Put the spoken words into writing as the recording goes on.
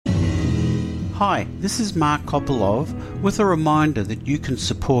Hi, this is Mark Kopolov with a reminder that you can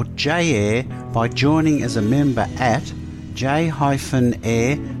support J-Air by joining as a member at j-air.com.au.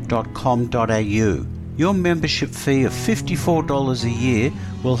 Your membership fee of $54 a year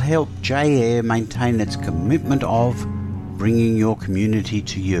will help J-Air maintain its commitment of bringing your community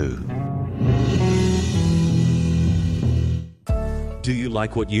to you. Do you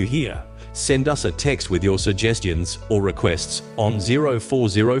like what you hear? Send us a text with your suggestions or requests on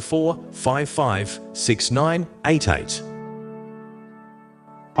 0404 55 6988.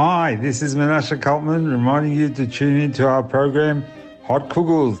 Hi, this is Menashe Kaltman reminding you to tune into our program Hot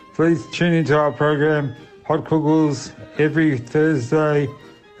Kugels. Please tune into our program Hot Kugels every Thursday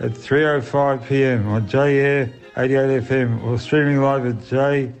at 3:05 p.m. on J-Air 88 FM or streaming live at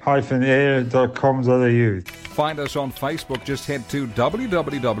j-air.com.au. Find us on Facebook. Just head to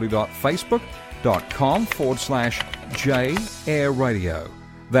www.facebook.com/J-Air Radio.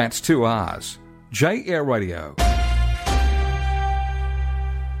 That's 2 R's. J-Air Radio.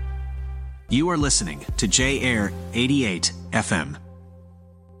 You are listening to J-Air 88 FM.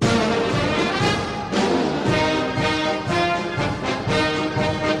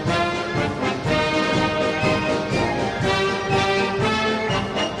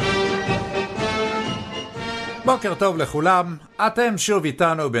 בוקר טוב לכולם, אתם שוב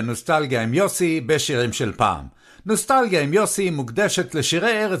איתנו בנוסטלגיה עם יוסי בשירים של פעם. נוסטלגיה עם יוסי מוקדשת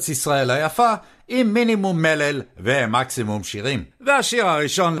לשירי ארץ ישראל היפה עם מינימום מלל ומקסימום שירים. והשיר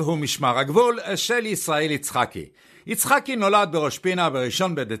הראשון הוא משמר הגבול של ישראל יצחקי. יצחקי נולד בראש פינה ב1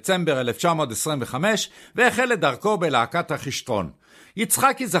 בדצמבר 1925 והחל את דרכו בלהקת החשטרון.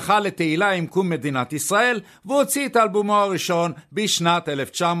 יצחקי זכה לתהילה עם קום מדינת ישראל והוציא את אלבומו הראשון בשנת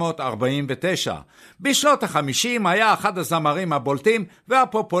 1949. בשנות ה-50 היה אחד הזמרים הבולטים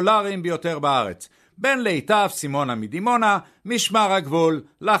והפופולריים ביותר בארץ. בין להיטב סימונה מדימונה, משמר הגבול,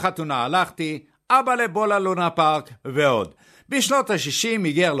 לחתונה הלכתי, אבא לבולה לונה פארק ועוד. בשנות ה-60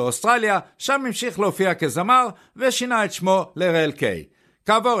 היגר לאוסטרליה, שם המשיך להופיע כזמר ושינה את שמו לרל קיי.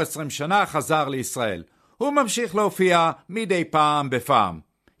 כעבור 20 שנה חזר לישראל. הוא ממשיך להופיע מדי פעם בפעם.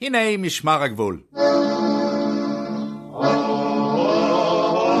 הנה משמר הגבול.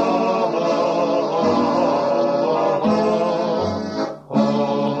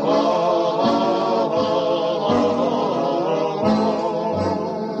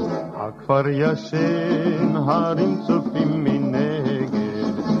 הכפר ישן, הרים צופים מנגד,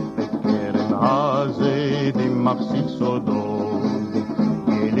 בקרן הזדים מחשיף סודות.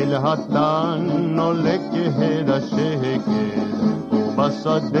 גליל התן עולה כהד השקט,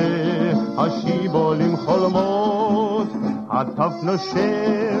 ובשדה השיבולים חולמות. עטף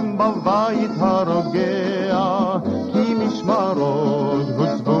נושם בבית הרוגע, כי משמרות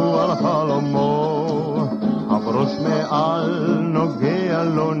הוצבו על חלומות. הברוש מעל נוגע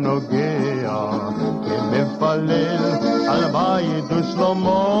לא נוגע, כמפלל על בית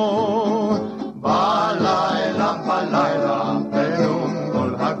ושלומו. בלילה בנום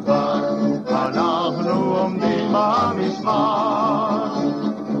כל הכפר, אנחנו עומדים במשמר.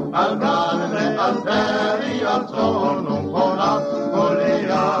 על גן ועל פרי, על צאן ומכונה, כל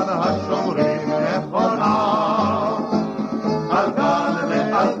ליד השומרים נכונה. על גן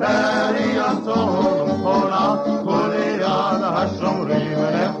ועל פרי, על צאן ומכונה, כל ליד השומרים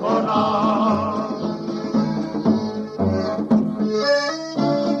נכונה.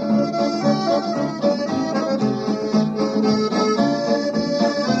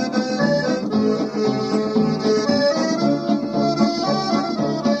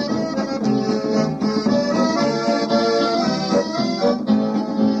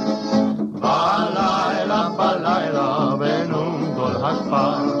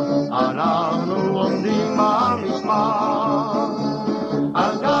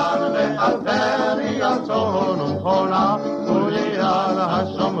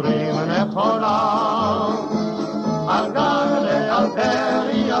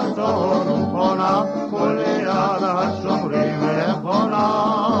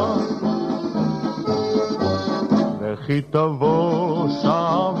 וכי תבוא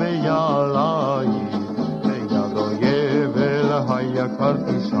שוויה עלייך, ליד אויב אל היקר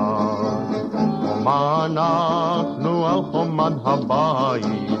תשעת. ומה אנחנו על חומת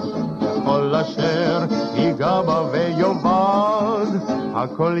הבית, וכל אשר ייגע בה ויובד.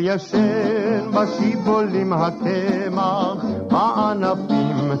 הכל ישן בשיבולים הקמח,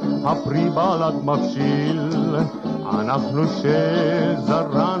 בענפים הפרי בלט מבשיל. אנחנו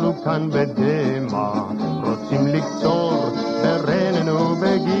שזרענו כאן בדמע, רוצים לקצור ברננו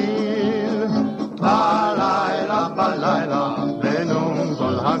בגיל. בלילה בנום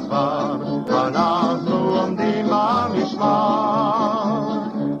כל הכפר, אנחנו עומדים במשמר.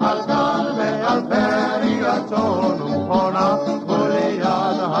 על גל ועל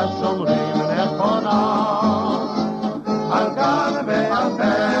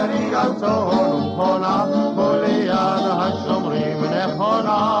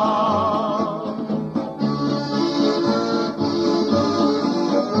שנה.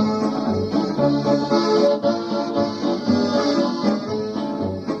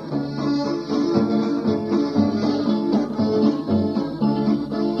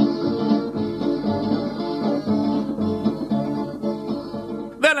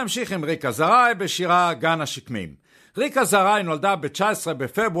 ונמשיך עם ריקה זרעי בשירה גן השקמים. ריקה זרעי נולדה ב-19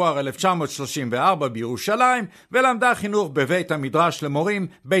 בפברואר 1934 בירושלים ולמדה חינוך בבית המדרש למורים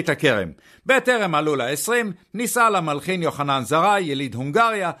בית הכרם. בטרם עלו ל-20 נישאה למלחין יוחנן זרעי יליד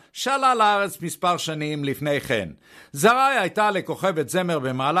הונגריה שעלה לארץ מספר שנים לפני כן. זרעי הייתה לכוכבת זמר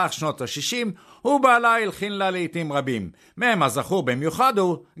במהלך שנות ה-60 ובעלה הלחין לה לעתים רבים. מהם הזכור במיוחד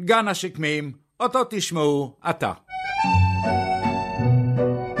הוא גן השקמים, אותו תשמעו עתה.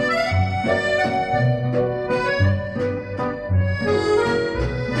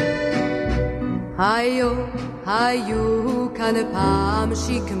 היו כאן פעם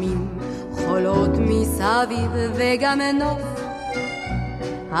שקמים, חולות מסביב וגם נוף.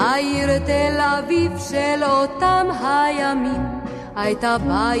 העיר תל אביב של אותם הימים הייתה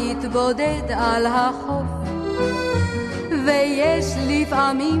בית בודד על החוף. ויש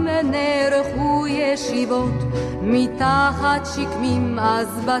לפעמים נערכו ישיבות מתחת שקמים אז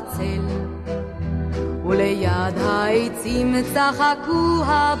בצל. וליד העצים צחקו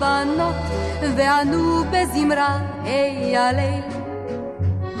הבנות וענו בזמרה היי הליל.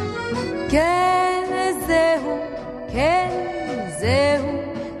 כן זהו, כן זהו,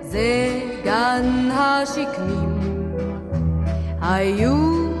 זה גן השקמים. היו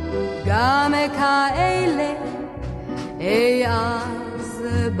גם כאלה אי אז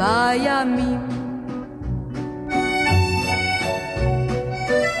בימים.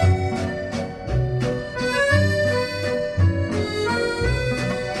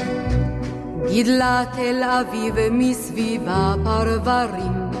 גידלה תל אביב מסביב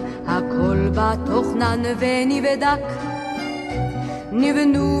הפרברים, הכל בתוכנן ונבדק.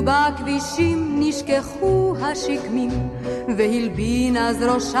 נבנו בכבישים, נשכחו השקמים, והלבין אז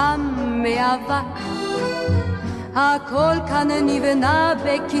ראשם מאבק. הכל כאן נבנה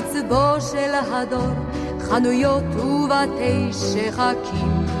בקצבו של הדור, חנויות ובתי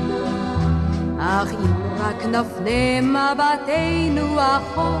שחקים. אך אם רק נפנה מבטנו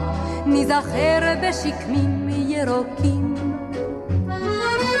אחור, נזכר בשקמים ירוקים.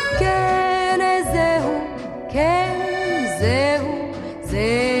 כן זהו, כן זהו,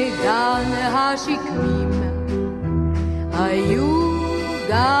 זה גן השקמים. היו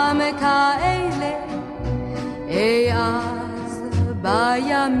גם כאלה אי אז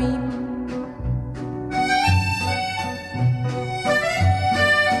בימים.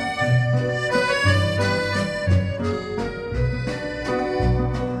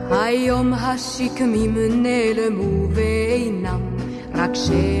 היום השקמים נעלמו ואינם, רק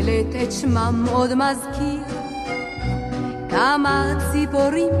שלט את שמם עוד מזכיר. כמה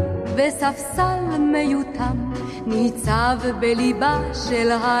ציפורים וספסל מיותם ניצב בליבה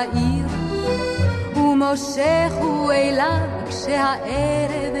של העיר, ומושכו אליו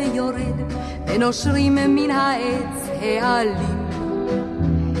כשהערב יורד ונושרים מן העץ העלים.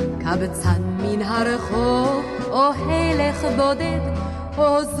 קבצן מן הרחוב או הלך בודד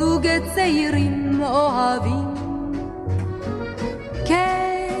או זוג צעירים אוהבים.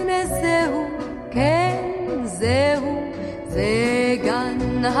 כן זהו, כן זהו, זה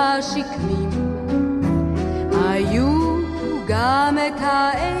גן השקמים. היו גם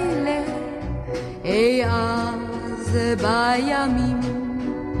כאלה אי אז בימים.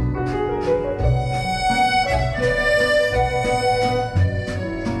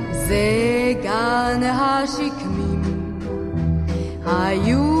 זה גן השקמים.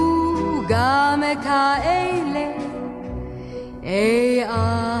 היו גם כאלה אי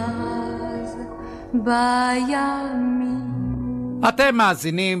אז בימים. אתם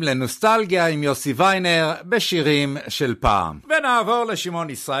מאזינים לנוסטלגיה עם יוסי ויינר בשירים של פעם. ונעבור לשמעון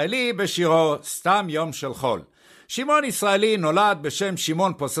ישראלי בשירו סתם יום של חול. שמעון ישראלי נולד בשם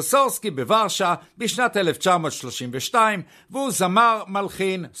שמעון פוססורסקי בוורשה בשנת 1932, והוא זמר,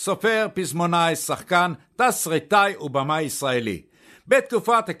 מלחין, סופר, פזמונאי, שחקן, תסריטאי ובמאי ישראלי.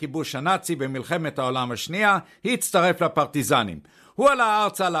 בתקופת הכיבוש הנאצי במלחמת העולם השנייה הצטרף לפרטיזנים. הוא עלה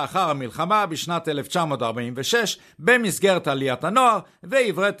ארצה לאחר המלחמה בשנת 1946 במסגרת עליית הנוער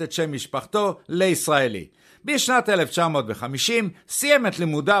ועברת את שם משפחתו לישראלי. בשנת 1950 סיים את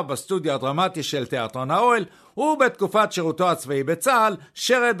לימודיו בסטודיו הדרמטי של תיאטרון האוהל ובתקופת שירותו הצבאי בצה"ל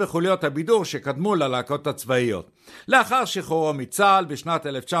שרת בחוליות הבידור שקדמו ללהקות הצבאיות. לאחר שחרורו מצה"ל בשנת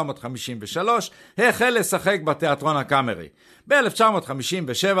 1953 החל לשחק בתיאטרון הקאמרי.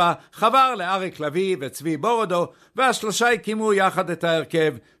 ב-1957 חבר לאריק לוי וצבי בורודו, והשלושה הקימו יחד את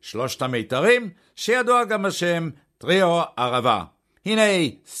ההרכב שלושת המיתרים, שידוע גם בשם טריו ערבה. הנה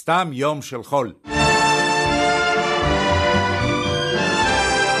סתם יום של חול.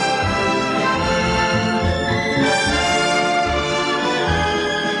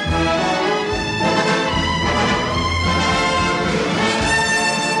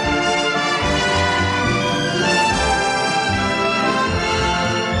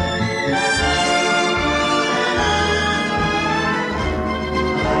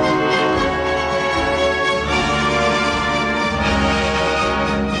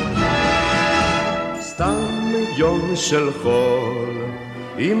 יום של חול,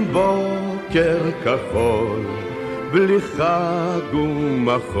 עם בוקר כחול, בלי חג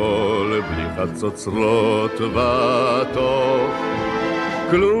ומחול, בלי חצוצרות וטוב.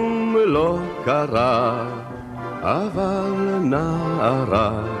 כלום לא קרה, אבל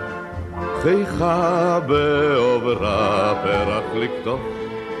נערה, חיכה בעוברה, פרח לקטוף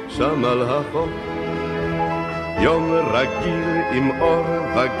שם על החוף. יום רגיל עם אור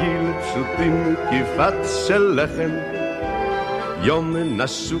וגיל פשוטים כיפת של לחם, יום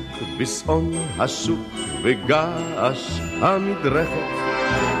נשוק בסעון השוק וגעש המדרכת,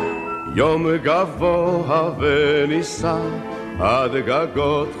 יום גבוה וניסה עד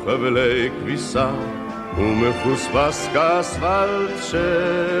גגות חבלי כביסה, ומחוספס כאספלט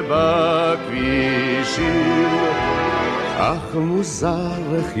שבכבישים. אך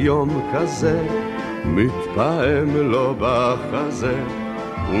מוזר איך יום כזה מתפעם לו בחזה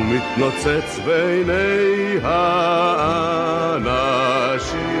ומתנוצץ בעיני האנשים.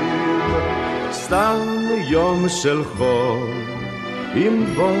 סתם יום של חול עם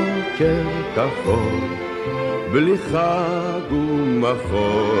בוקר כחול, בלי חג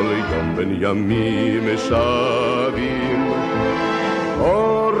ומחול, יום בין ימים שווים.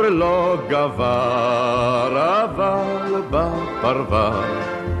 אור לא גבר אבל בפרווה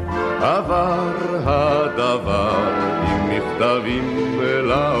עבר הדבר, עם מכתבים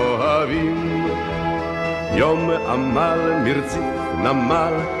לאוהבים. יום עמל מרציף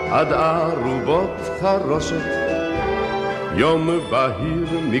נמל עד ערובות חרושת, יום בהיר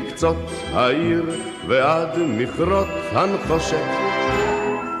מקצות העיר ועד מכרות הנחושת,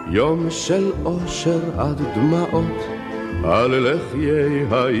 יום של אושר עד דמעות על לחיי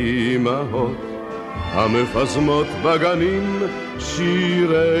האימהות המפזמות בגנים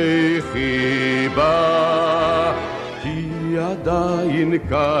שירי חיבה. כי עדיין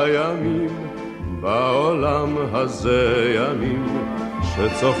קיימים בעולם הזה ימים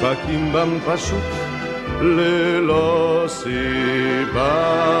שצוחקים בם פשוט ללא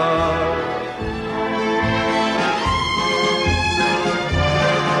סיבה.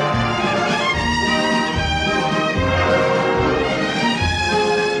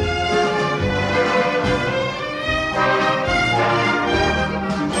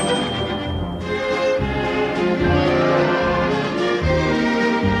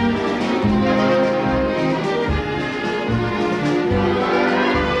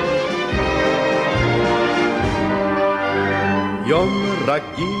 יום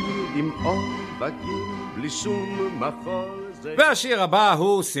רגיל עם אור בגיל בלי שום מחול. והשיר הבא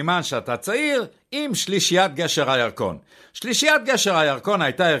הוא סימן שאתה צעיר עם שלישיית גשר הירקון. שלישיית גשר הירקון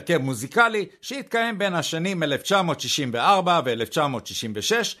הייתה הרכב מוזיקלי שהתקיים בין השנים 1964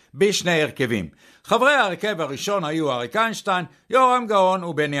 ו-1966 בשני הרכבים. חברי ההרכב הראשון היו אריק איינשטיין, יורם גאון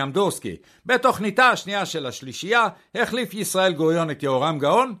ובני אמדורסקי. בתוכניתה השנייה של השלישייה החליף ישראל גוריון את יורם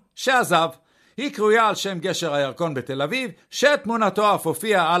גאון שעזב. היא קרויה על שם גשר הירקון בתל אביב, שתמונתו אף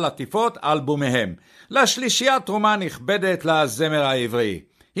הופיעה על עטיפות אלבומיהם. לשלישייה תרומה נכבדת לזמר העברי.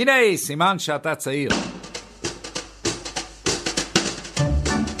 הנה סימן שאתה צעיר.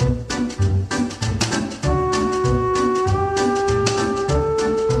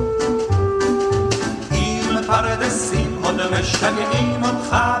 עם פרדסים עוד משגעים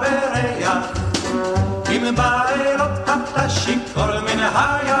אותך בריח, עם בעלות הפלשים כל מן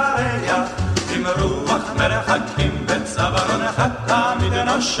הירח, עם רוח מרחקים בצווארונך תמיד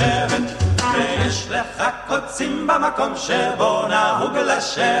נושבת, ויש לך קוצים במקום שבו נהוג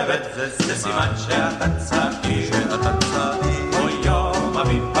לשבת. זה סימן שאתה צעיר, כמו יום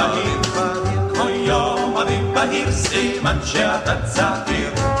אביב בהיר, כמו יום אביב בהיר, סימן שאתה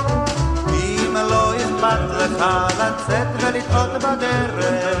צעיר. אם לא אכפת לך לצאת ולטעות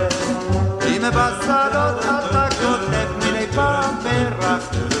בדרך, אם בשדות אתה כותב מיני פעם פרח,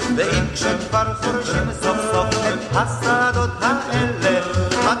 ואם כשכבר חורשים סוף סוף את השדות האלה,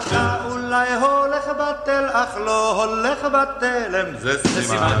 אתה אולי הולך בטל אך לא הולך בתלם, זה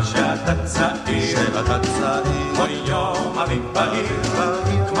סימן שאתה צעיר, כמו יום אביב בהיר,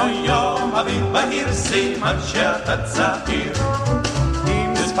 כמו יום אביב בהיר, סימן שאתה צעיר.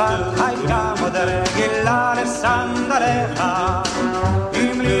 אם שפתך גם עוד רגילה לסנדליך,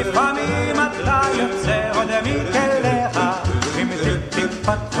 אם לפעמים אתה יוצא עוד מכליך, אם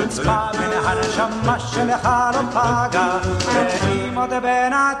טיפת חוצפה מן הנשמה שלך לא פגע, ואם עוד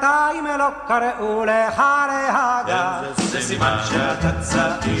בינתיים לא קראו לך להגע, זה סימן שאתה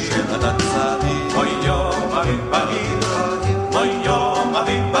צעיר, אוי יום אביב בהיר, אוי יום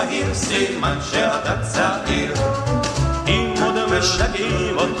אביב בהיר, סימן שאתה צעיר. אם עוד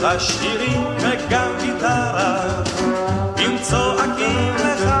משגעים אותך שירים וגם גיטרה, אם צועקים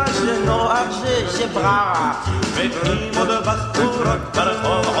לך שנוח שבררה, ואם עוד בחורות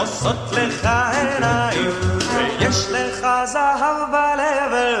ברחוב עושות לך עיניים, ויש לך זהב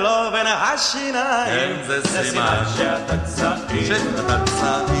בלב ולא בין השיניים, זה סימן שאתה צעיר,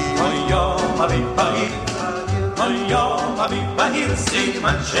 אוי יום אביב בהיר, אוי יום אביב בהיר,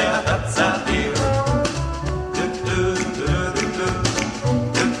 סימן שאתה צעיר.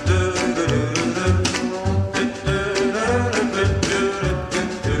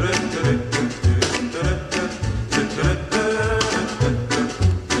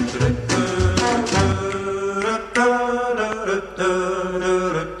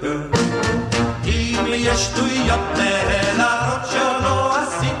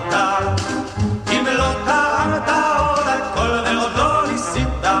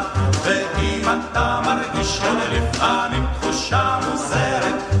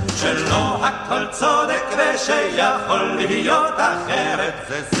 הכל צודק ושיכול להיות אחרת,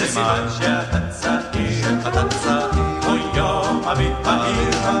 זה סימן שאתה צעיר, אוי יום אביב בהיר,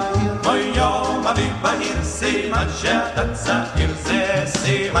 אוי יום אביב בהיר, סימן שאתה צעיר, זה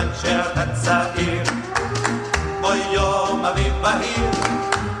סימן שאתה צעיר. אוי יום אביב בהיר,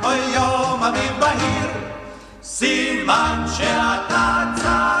 אוי יום אביב בהיר, סימן שאתה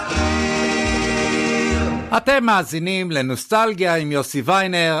צעיר. אתם מאזינים לנוסטלגיה עם יוסי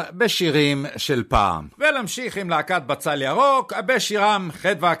ויינר בשירים של פעם. ולהמשיך עם להקת בצל ירוק בשירם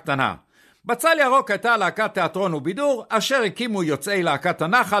חדווה הקטנה. בצל ירוק הייתה להקת תיאטרון ובידור אשר הקימו יוצאי להקת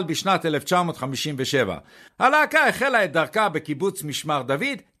הנחל בשנת 1957. הלהקה החלה את דרכה בקיבוץ משמר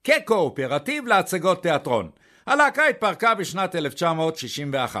דוד כקואופרטיב להצגות תיאטרון. הלהקה התפרקה בשנת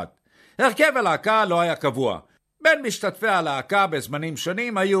 1961. הרכב הלהקה לא היה קבוע. בין משתתפי הלהקה בזמנים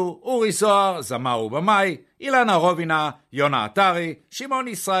שונים היו אורי זוהר, זמר ובמאי, אילנה רובינה, יונה עטרי, שמעון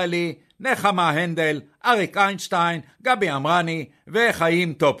ישראלי, נחמה הנדל, אריק איינשטיין, גבי אמרני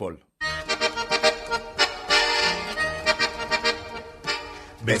וחיים טופול.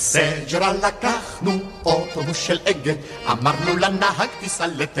 בסג'רה לקחנו אוטובוס של אגד, אמרנו לנהג תיסע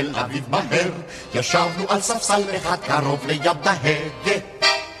לתל אביב מהר, ישבנו על ספסל אחד קרוב ליד ההגה,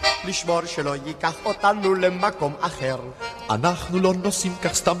 לשמור שלא ייקח אותנו למקום אחר. אנחנו לא נוסעים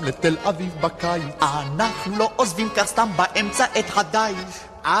כך סתם לתל אביב בקיץ, אנחנו לא עוזבים כך סתם באמצע את הדיץ,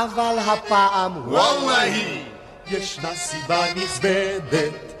 אבל הפעם וואללה ישנה סיבה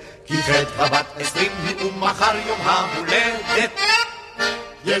נכבדת, כי חדווה בת 20 היא ומחר יום ההולדת.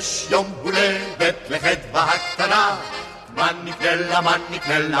 יש יום הולדת לחדווה הקטנה, מה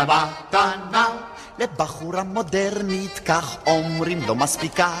נקנה לה מתנה? לבחורה מודרנית כך אומרים לא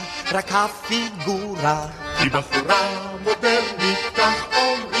מספיקה רק הפיגורה, כי בחורה מודרנית כך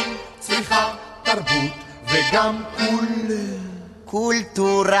אומרים צריכה תרבות וגם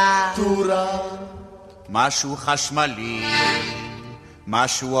קולטורה, משהו חשמלי,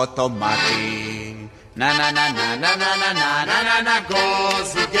 משהו אוטומטי, נה נה נה נה נה נה נה נה נה נה נה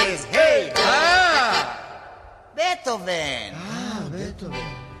גוז וגז, היי! בטהובן!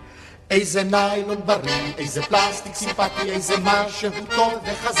 איזה ניילון בריא, איזה פלסטיק סימפטי, איזה משהו טוב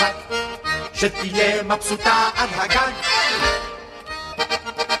וחזק, שתהיה מבסוטה עד הגג.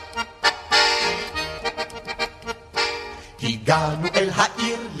 הגענו אל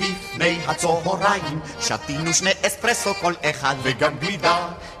העיר לפני הצהריים, שתינו 2 אספרסו כל אחד וגם גלידה,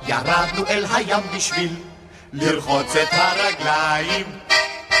 ירדנו אל הים בשביל לרחוץ את הרגליים,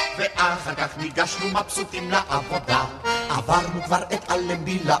 ואחר כך ניגשנו מבסוטים לעבודה. עברנו כבר את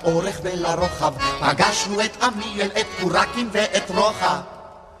אלנבי לאורך ולרוחב, פגשנו את עמיאל, את קורקים ואת רוחב,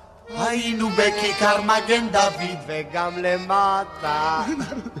 היינו בכיכר מגן דוד וגם למטה.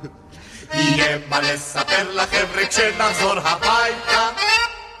 יהיה מה לספר לחבר'ה כשנחזור הביתה.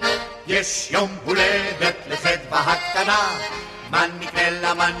 יש יום הולדת לחדווה הקטנה, מה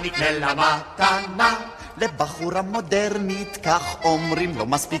נקנה לה מתנה? לבחורה מודרנית, כך אומרים, לא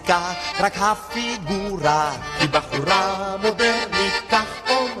מספיקה רק הפיגורה. כי בחורה מודרנית, כך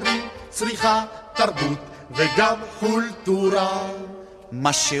אומרים, צריכה תרבות וגם קולטורה.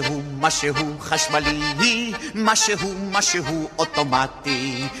 משהו חשמלי, משהו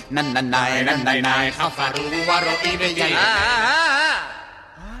אוטומטי, נננאי נננאי חפרו הרואים ויין.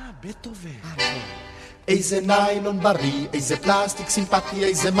 בטובן. איזה ניילון בריא, איזה פלסטיק סימפטי,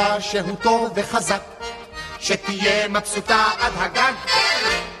 איזה משהו טוב וחזק, שתהיה מבסוטה עד הגג.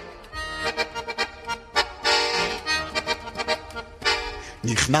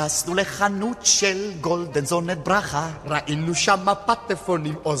 נכנסנו לחנות של גולדנזונת ברכה, ראינו שם פטפון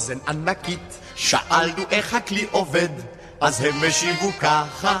עם אוזן ענקית, שאלנו איך הכלי עובד, אז הם משיבו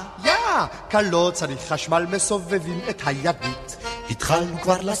ככה: קלות, צריך חשמל, מסובבים את הידית. התחלנו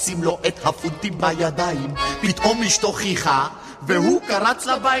כבר לשים לו את הפונטים בידיים, פתאום אשתו חיכה והוא קרץ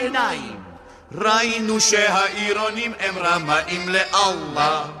לה בעיניים. ראינו שהאירונים הם רמאים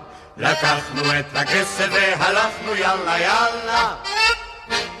לאללה, לקחנו את הכסף והלכנו יאללה יאללה.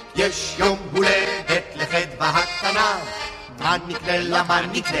 יש יום הולדת לחדווה הקטנה, מה נקנה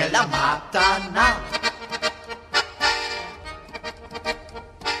לה מתנה?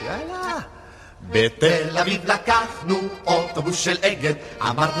 יאללה. בתל אביב לקחנו אוטובוס של אגד,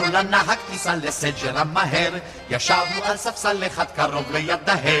 אמרנו לנהג תיסע לסג'רה מהר, ישבנו על ספסל אחד קרוב ליד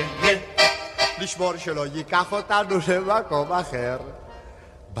ההגה, לשמור שלא ייקח אותנו למקום אחר.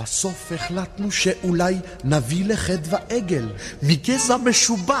 בסוף החלטנו שאולי נביא לחדווה עגל מגזע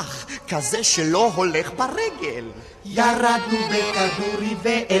משובח, כזה שלא הולך ברגל. ירדנו בכדורי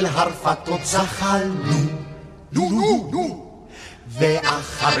ואל הרפתות זחלנו, נו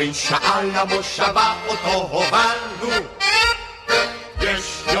ואחרי שעה למושבה אותו הובלנו.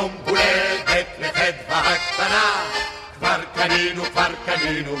 יש יום הולדת לחדווה הקטנה, כבר קנינו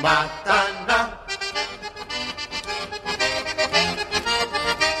מתנה,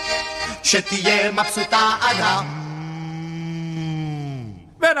 שתהיה מבסוטה אדם.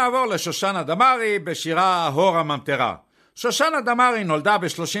 ונעבור לשושנה דמארי בשירה הור הממטרה. שושנה דמארי נולדה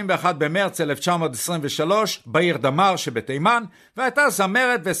ב-31 במרץ 1923 בעיר דמר שבתימן, והייתה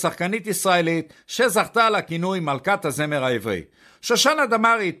זמרת ושחקנית ישראלית שזכתה לכינוי מלכת הזמר העברי. שושנה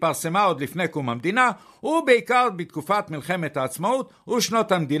דמארי התפרסמה עוד לפני קום המדינה, ובעיקר בתקופת מלחמת העצמאות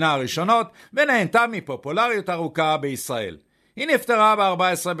ושנות המדינה הראשונות, ונהנתה מפופולריות ארוכה בישראל. היא נפטרה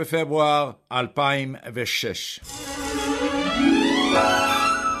ב-14 בפברואר 2006.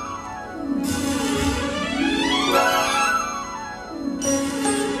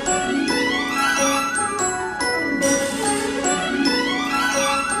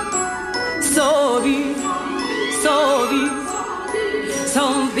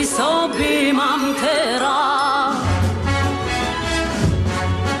 סובי ממטרה,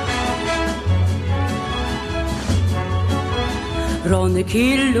 רון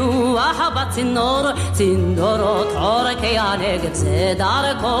קילוח בצינור, צינורות עורקי הנגב, זה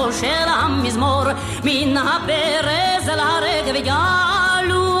דרכו של המזמור, מן הברז אל הרגב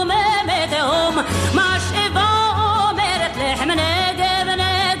יעלו מי תהום, משאבה אומרת לחם נגב,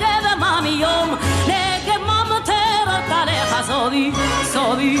 נגב מה מיום, נגב ממטרה תלך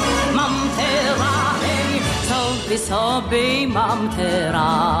סובי ממטרה, סובי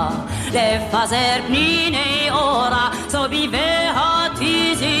ממטרה, לפזר פניני אורה, סובי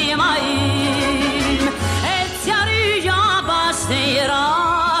והתיזי מים, את יריה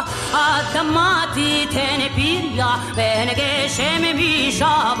בסתירה, אדמה תיתן פריה, בין גשם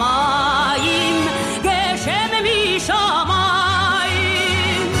משמיים, גשם משמיים.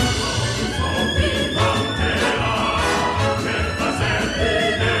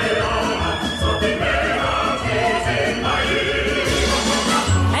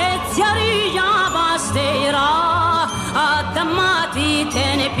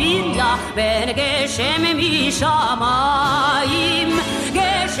 בין גשם משמיים,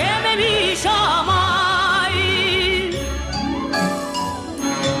 גשם משמיים.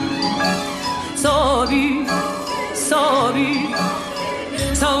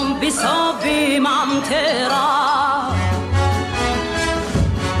 סובי ממטרה,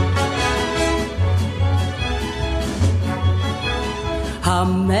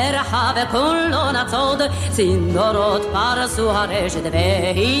 המרחב כולו נצוד, צינורות פרסו הרשת,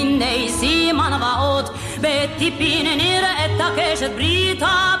 והנה סימן ואות, בטיפין נראית הקשת, ברית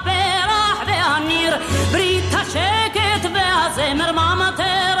הפרח והניר, ברית השקט והזמר,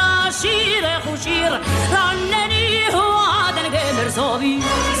 ממטרה שירך ושיר, רנני הוא עדן גמר, סובי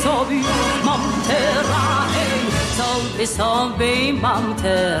ממטרה, סובי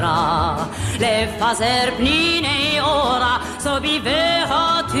ממטרה, לפזר פניני אורה, סובי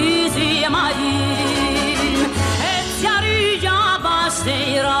והתיזי מים.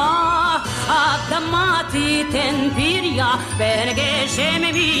 מסתירה אדמה תיתן פריה בין גשם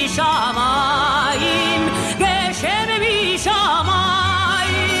משמיים גשם משמיים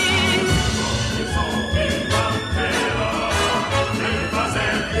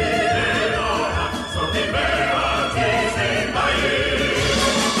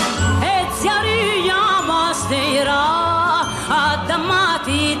עץ יריה מסתירה אדמה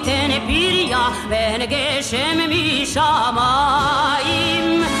תיתן פריה בין גשם משמיים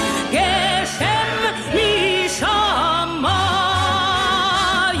גשם משמיים.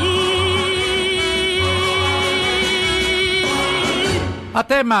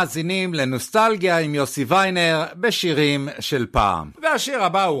 אתם מאזינים לנוסטלגיה עם יוסי ויינר בשירים של פעם. והשיר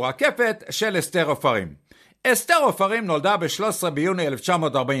הבא הוא רקפת של אסתר עופרים. אסתר עופרים נולדה ב-13 ביוני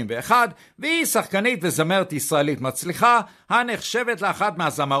 1941 והיא שחקנית וזמרת ישראלית מצליחה הנחשבת לאחת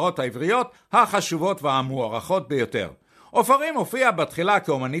מהזמרות העבריות החשובות והמוערכות ביותר. עופרים הופיעה בתחילה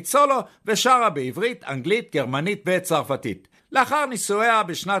כאומנית סולו ושרה בעברית, אנגלית, גרמנית וצרפתית. לאחר נישואיה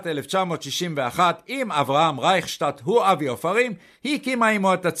בשנת 1961 עם אברהם רייכשטט הוא אבי עופרים, היא הקימה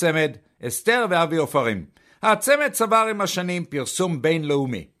עמו את הצמד אסתר ואבי עופרים. הצמד צבר עם השנים פרסום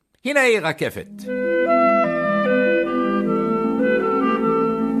בינלאומי. הנה היא רקפת.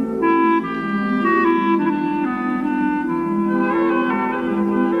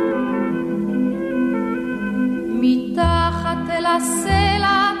 מתחת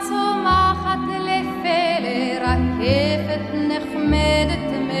לסלע צומחת לפלא רקפת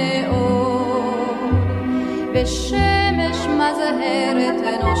נחמדת מאוד בשמש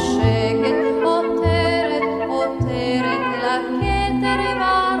מזהרת נושקת עוטרת לכתר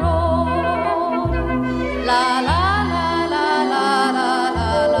ורוד לה לה לה לה לה לה לה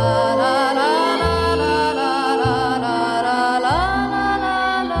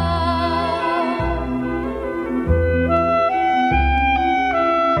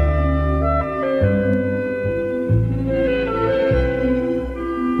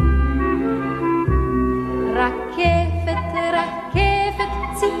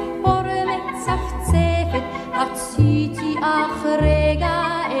רגע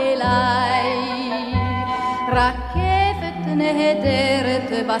אליי רכבת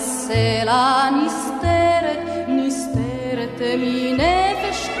נהדרת בסלע נסתרת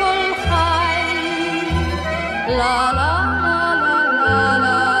מנפש כל חי לה לה לה לה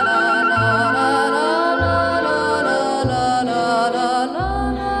לה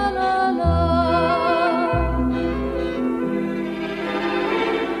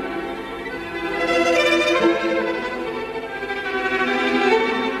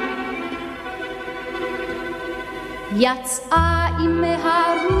יצאה עם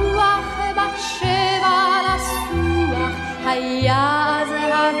הרוח בשבע לסוח היה אז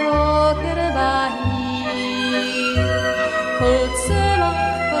הבוקר בהיר כל צמח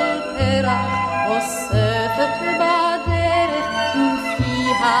כל פרח אוספת בדרך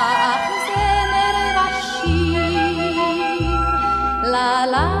ופיה אך זמר ושיר לה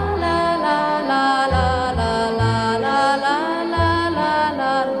לה לה לה לה לה לה לה לה לה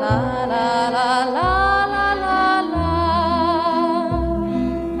לה לה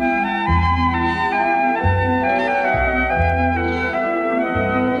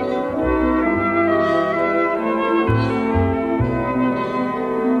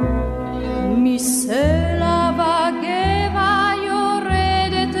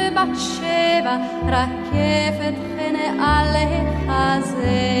רקפת חנה על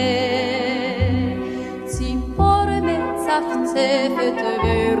החזה ציפור מצפצפת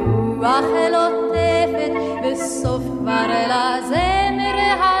ורוח לוטפת בסוף כבר לזמר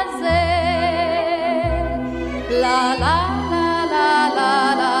הזה לה לה לה לה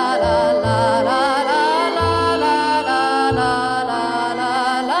לה לה לה לה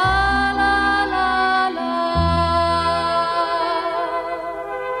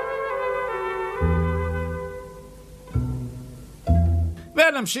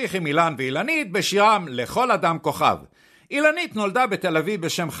ונמשיך עם אילן ואילנית בשירם לכל אדם כוכב. אילנית נולדה בתל אביב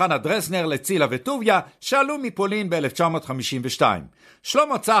בשם חנה דרזנר לצילה וטוביה שעלו מפולין ב-1952.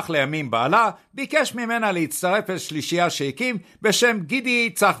 שלמה צח לימים בעלה ביקש ממנה להצטרף אל שלישייה שהקים בשם גידי,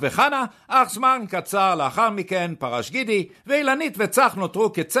 צח וחנה, אך זמן קצר לאחר מכן פרש גידי ואילנית וצח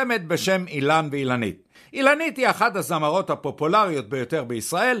נותרו כצמד בשם אילן ואילנית. אילנית היא אחת הזמרות הפופולריות ביותר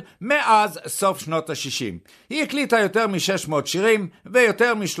בישראל מאז סוף שנות ה-60. היא הקליטה יותר מ-600 שירים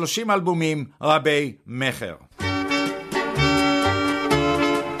ויותר מ-30 אלבומים רבי מחר.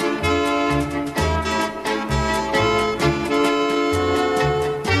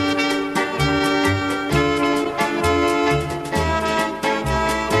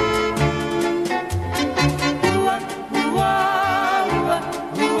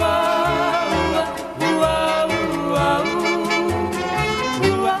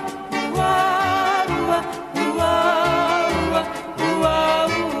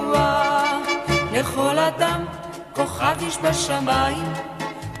 איש בשמיים,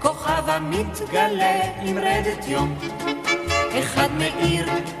 כוכב המתגלה עם רדת יום. אחד מאיר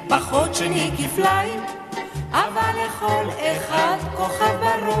פחות שני כפליים, אבל לכל אחד כוכב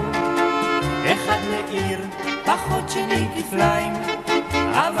ברום. אחד מאיר פחות שני כפליים,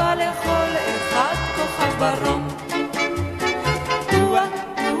 אבל לכל אחד כוכב ברום.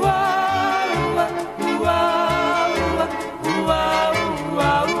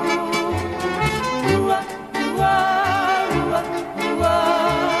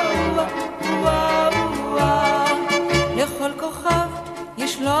 לכל כוכב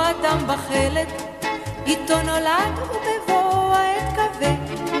יש לו אדם בחלק, איתו נולד ובבוא העת כבד.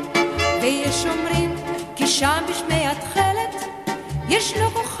 ויש אומרים כי שם בשמי התחלת יש לו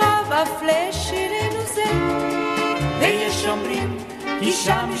כוכב אף לשירנו זה. ויש אומרים כי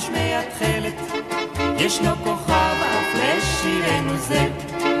שם בשמי התחלת יש לו כוכב אף לשירנו זה.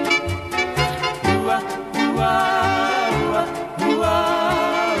 וואה וואה וואה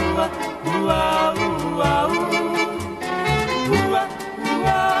וואה וואה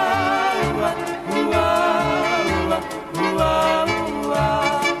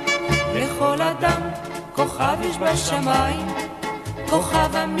לכל אדם כוכב יש בשמיים,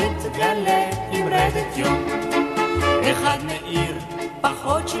 כוכב המתגלה עם רדת יום. אחד מאיר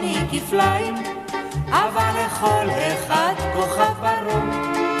פחות שני כפליים, אבל לכל אחד כוכב ברום.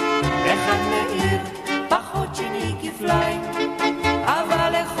 אחד מאיר פחות שני כפליים, אבל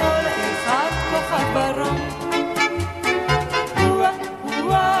לכל אחד כוכב ברום.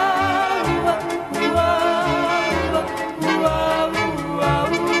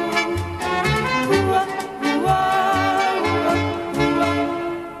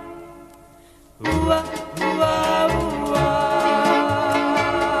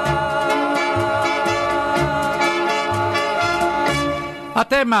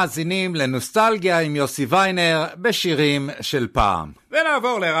 אתם מאזינים לנוסטלגיה עם יוסי ויינר בשירים של פעם.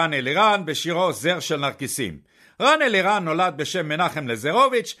 ונעבור לרן אלירן בשירו זר של נרקיסים. רן אלירן נולד בשם מנחם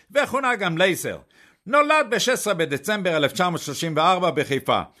לזרוביץ' וכונה גם לייזר. נולד ב-16 בדצמבר 1934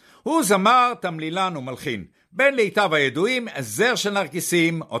 בחיפה. הוא זמר, תמלילן ומלחין. בין לעיתיו הידועים זר של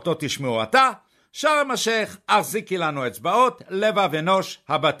נרקיסים, אותו תשמעו עתה, שארם השייח, החזיקי לנו אצבעות, לבב אנוש,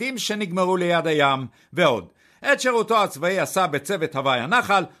 הבתים שנגמרו ליד הים ועוד. את שירותו הצבאי עשה בצוות הוואי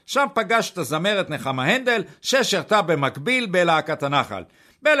הנחל, שם פגש את הזמרת נחמה הנדל ששרתה במקביל בלהקת הנחל.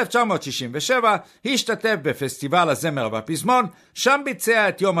 ב-1967 השתתף בפסטיבל הזמר והפזמון, שם ביצע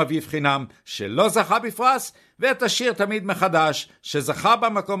את יום אביב חינם שלא זכה בפרס, ואת השיר תמיד מחדש שזכה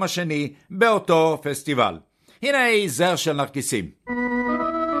במקום השני באותו פסטיבל. הנה זר של נרקיסים.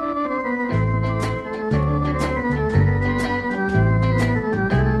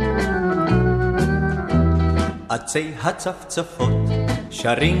 עצי הצפצפות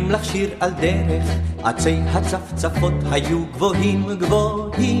שרים לך שיר על דרך, עצי הצפצפות היו גבוהים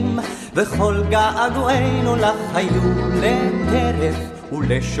גבוהים, וכל געגועינו לך היו לטרף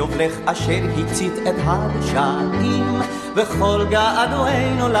ולשובלך אשר הצית את הדשאים, וכל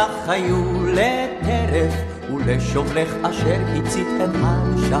געגועינו לך היו לטרף ולשובלך אשר הצית את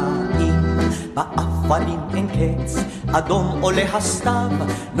הדשאים. באפלים אין קץ, אדום עולה הסתיו,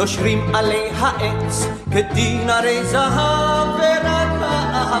 נושרים עלי העץ כדין הרי זהב, ורק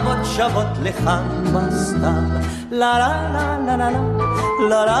האהבות שוות לכאן בסתיו. לה לה לה לה לה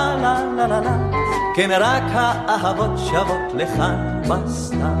לה לה לה לה לה, כן רק האהבות שוות לכאן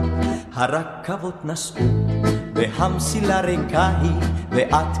בסתיו. הרכבות נסעו והמסילה ריקה היא,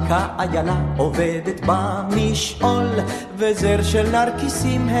 ואת כאיילה עובדת במשעול, וזר של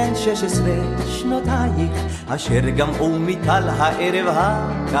נרקיסים הן 16 שנותייך, אשר גמעו מטל הערב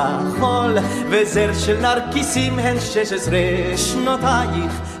הכחול. וזר של נרקיסים הן 16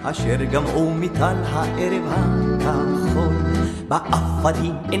 שנותייך, אשר גמעו מטל הערב הכחול.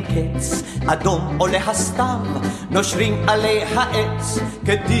 באפלים אין קץ, אדום עולה הסתיו, נושרים עלי העץ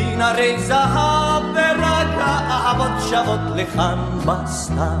כדין הרי זהב, ורק האהבות שוות לכאן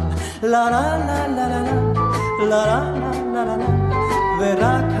בסתיו. לה לה לה לה לה לה לה לה לה,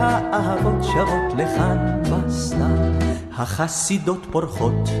 ורק האהבות שוות לכאן בסתיו. החסידות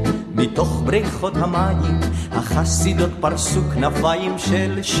פורחות מתוך בריכות המים, החסידות פרסו כנפיים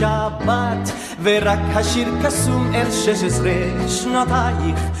של שבת, ורק השיר קסום אל 16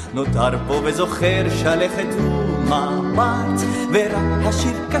 שנותייך נותר פה וזוכר שלכת ומבט, ורק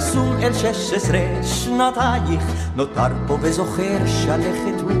השיר קסום אל 16 שנותייך נותר פה וזוכר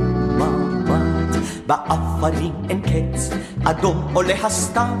שלכת ומבט. באפלים אין קץ, אדום עולה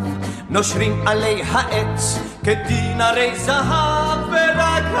הסתיו, נושרים עלי העץ כדין הרי זהב,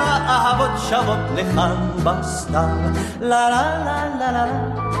 ורק האהבות שוות לכאן בסתיו. לה לה לה לה לה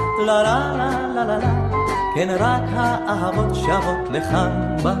לה לה לה לה לה, כן רק האהבות שבות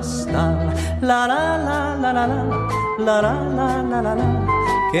לכאן בסתיו. לה לה לה לה לה לה לה לה לה לה לה,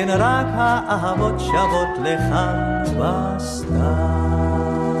 כן רק האהבות שבות לכאן בסתיו.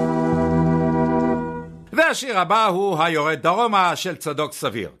 והשיר הבא הוא היורד דרומה של צדוק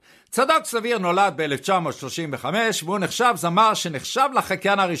סביר. צדוק סביר נולד ב-1935 והוא נחשב זמר שנחשב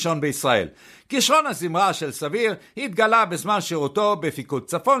לחקיין הראשון בישראל. כישרון הזמרה של סביר התגלה בזמן שירותו בפיקוד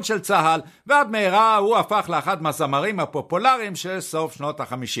צפון של צה"ל, ועד מהרה הוא הפך לאחד מהזמרים הפופולריים של סוף שנות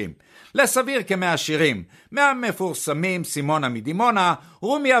ה-50. לסביר כ100 שירים, מהמפורסמים סימונה מדימונה,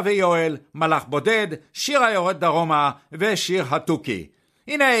 רומיה ויואל, מלאך בודד, שיר היורד דרומה ושיר התוכי.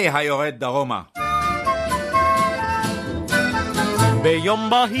 הנה היורד דרומה. ביום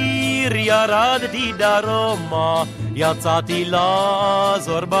בהיר ירדתי דרומה, יצאתי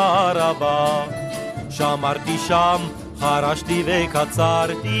לעזור בערבה. שמרתי שם, חרשתי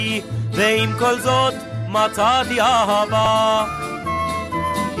וקצרתי, ועם כל זאת מצאתי אהבה.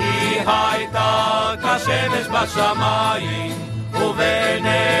 היא הייתה כשמש בשמיים,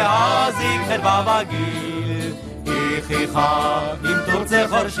 ובעיניה זיק חדווה וגיל. היא חיכה עם תורצי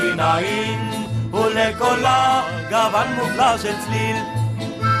חור שיניים, ולקולה גוון מופלא של צליל.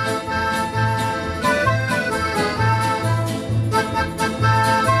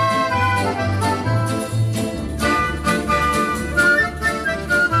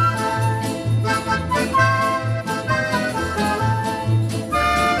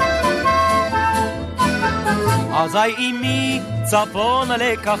 אזי אמי צפונה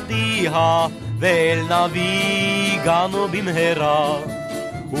לקחתיה, ואל נביא הגענו במהרה.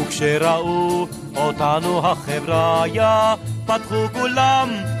 וכשראו אותנו החבריה, פתחו כולם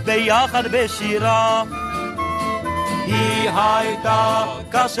ביחד בשירה. היא הייתה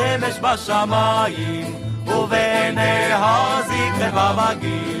כשמש בשמיים, ובעיניה זיק חדווה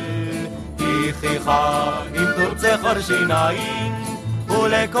וגיל. היא חיכה עם תורצי חור שיניים,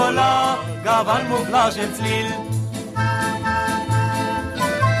 ולקולה גוון מופלא של צליל.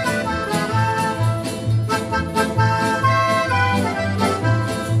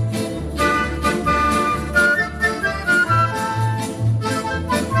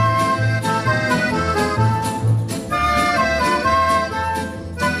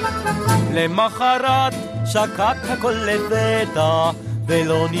 למחרת שקט הכל לבטא,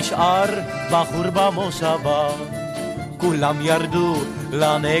 ולא נשאר בחור במושבה. כולם ירדו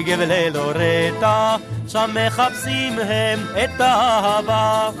לנגב ללורטה, שם מחפשים הם את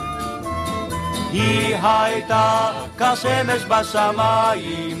האהבה. היא הייתה כשמש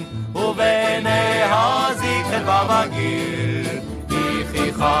בשמיים, ובעיניה זיק חדווה וגיל. היא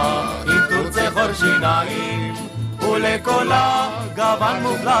חיכה עם תורצי חור שיניים, ולקולה גוון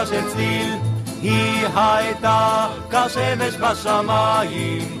מופלא של צליל. היא הייתה כשמש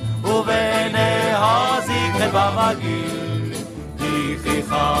בשמיים, ובעיניה זיק חדווה וגיל. היא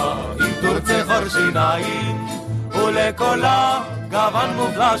חיכה עם תורצי חור שיניים, ולקולה גוון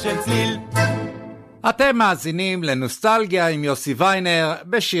מופלא של צליל. אתם מאזינים לנוסטלגיה עם יוסי ויינר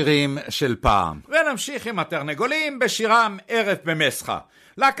בשירים של פעם. ונמשיך עם התרנגולים בשירם ערב במסחה.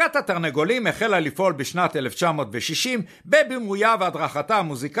 להקת התרנגולים החלה לפעול בשנת 1960 בבימויה והדרכתה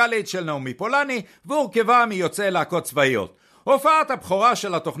המוזיקלית של נעמי פולני, והורכבה מיוצאי להקות צבאיות. הופעת הבכורה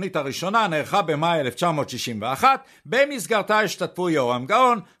של התוכנית הראשונה נערכה במאי 1961, במסגרתה השתתפו יורם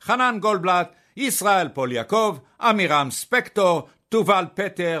גאון, חנן גולדבלט, ישראל פול יעקב, אמירם ספקטור, תובל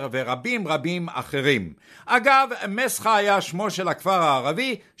פטר ורבים רבים אחרים. אגב, מסחה היה שמו של הכפר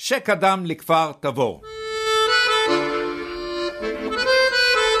הערבי שקדם לכפר תבור.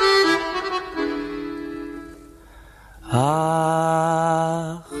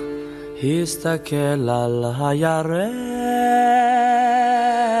 הסתכל על הירח,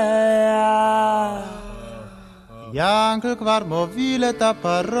 ינקל כבר מוביל את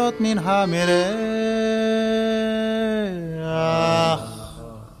הפרות מן המרח,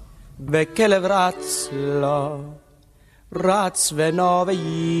 וכלב רץ לו, רץ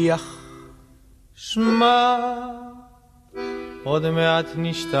ונובח. שמע, עוד מעט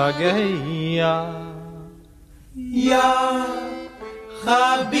נשתגע, יא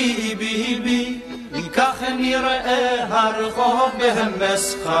חביבי, כך נראה הרחוב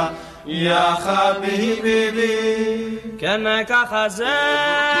במסחה, יא חביבי. כן ככה זה,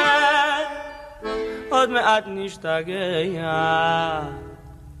 עוד מעט נשתגע.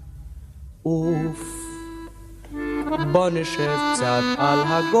 אוף, בוא נשב קצת על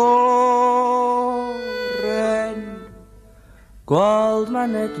הגורן.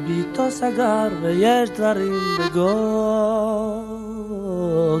 גולדמן את ביתו סגר ויש דברים בגוקן.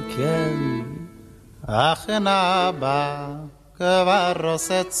 אכן אבא כבר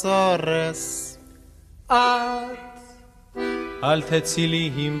עושה צורס, את אל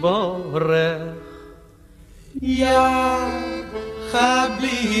תצילי עם בורך יא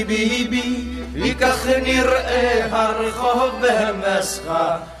חביבי בי כך נראה הרחוב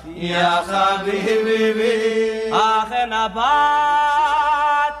במסחה יא חביבי בי אכן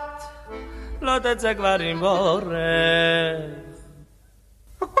הבת לא תצא כבר עם בורך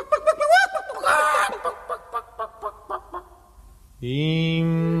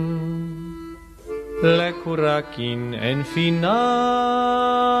אם לקורקין אין פיננסים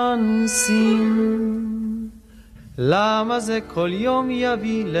למה זה כל יום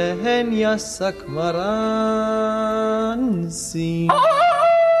יביא להן יסק מרנסים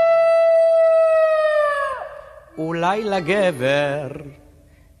אולי לגבר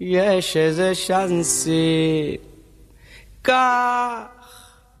יש איזה שנסי כך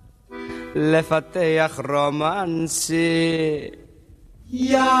לפתח רומנסי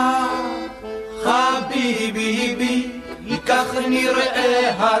יא חביבי בי כך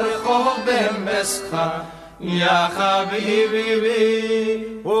נראה הרחוב במסחה יא חביבי בי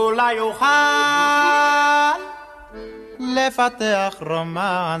אולי אוכל לפתח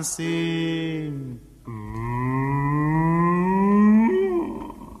רומנסים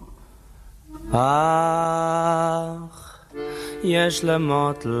אך יש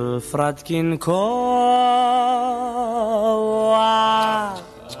למוטל פרדקין כוח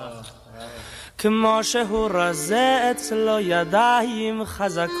כמו שהוא רזה אצלו ידיים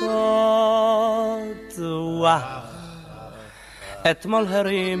חזקות אתמול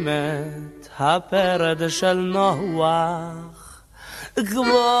הרים את הפרד של נוח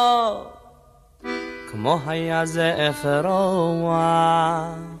כמו היה זה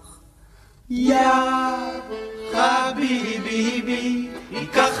אפרוח יא חביבי בי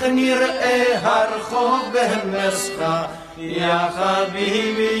כך נראה הרחוב במסחה יא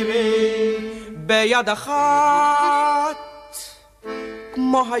חביבי בי ביד אחת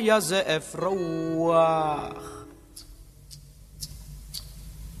כמו היה זה אפרוח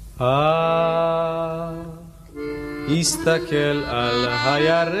הסתכל על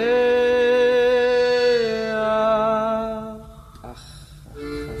הירח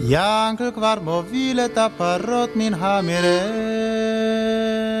ינקל כבר מוביל את הפרות מן המרח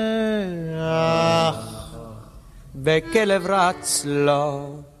וכלב רץ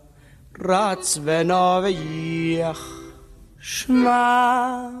לו רץ ונובח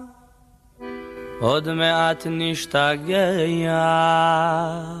שמע עוד מעט נשתגע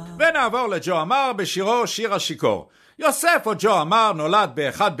ונעבור לג'ו אמר בשירו שיר השיכור. יוסף או ג'ו אמר נולד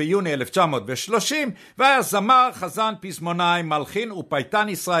ב-1 ביוני 1930 והיה זמר, חזן, פזמונאי, מלחין ופייטן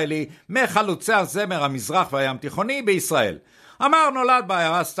ישראלי מחלוצי הזמר המזרח והים תיכוני בישראל. אמר נולד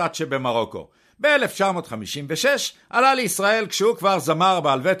בעיירה סטאט שבמרוקו. ב-1956 עלה לישראל כשהוא כבר זמר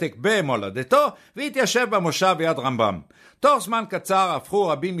בעל ותק במולדתו והתיישב במושב יד רמב"ם. תוך זמן קצר הפכו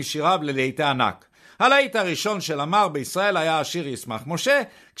רבים משיריו ללהיטי ענק. הלהיט הראשון של אמר בישראל היה השיר ישמח משה,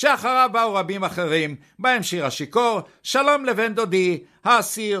 כשאחריו באו רבים אחרים, בהם שיר השיכור, שלום לבן דודי,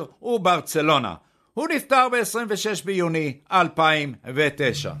 האסיר וברצלונה. הוא נפטר ב-26 ביוני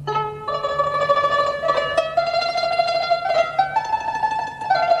 2009.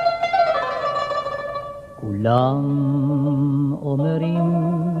 כולם אומרים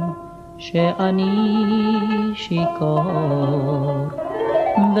שאני שיכור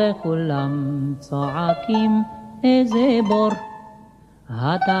וכולם צועקים איזה בור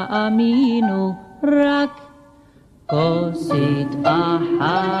התאמינו רק כוסית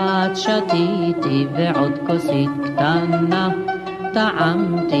אחת שתיתי ועוד כוסית קטנה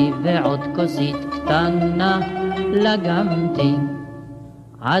טעמתי ועוד כוסית קטנה לגמתי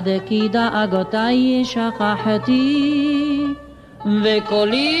עד כי דאגותיי שכחתי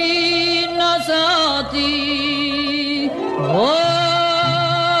וקולי נסעתי אוי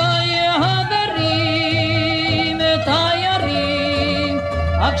חברים תיירים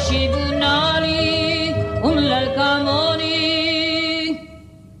הקשיבו נא לי אומלל כמוני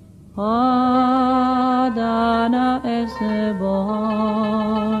עד אנה אסבול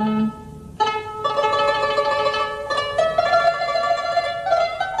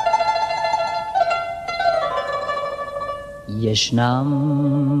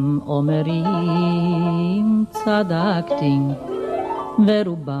ישנם אומרים צדקתי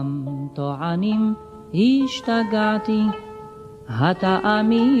ורובם טוענים השתגעתי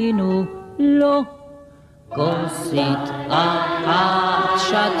התאמינו לא כוסית אחת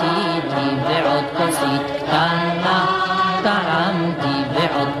שתיתי ועוד כוסית קטנה טעמתי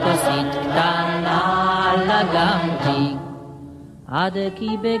ועוד כוסית קטנה לגמתי עד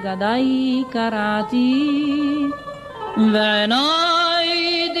כי בגדיי קראתי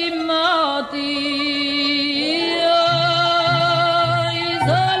ועיניי דמעתי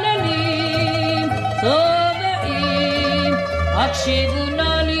השיבו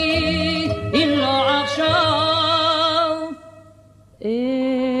נא לי, אם לא עכשיו,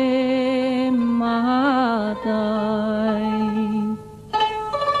 מתי?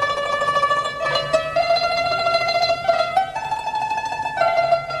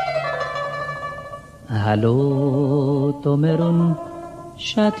 הלא תאמרון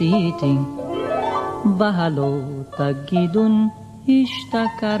שתיתי, והלא תגידון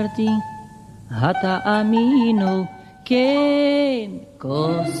השתכרתי, התאמינו כן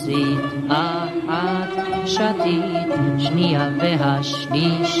כוסית אחת שתית, שנייה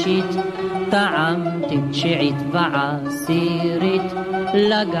והשלישית טעמתי, תשיעית ועשירית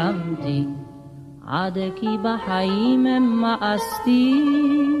לגמתי, עד כי בחיים מאסתי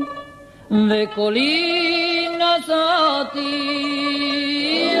וקולי נשאתי.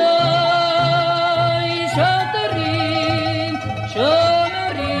 שוטרים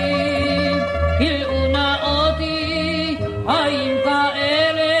שומרים קראו נא אותי, האם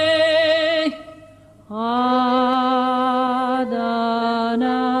כאלה עד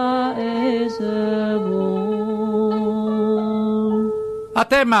אנה אעזבו.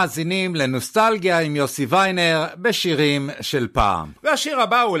 אתם מאזינים לנוסטלגיה עם יוסי ויינר בשירים של פעם. והשיר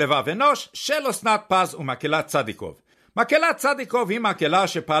הבא הוא לבב אנוש של אסנת פז ומקהלת צדיקוב. מקהלת צדיקוב היא מקהלה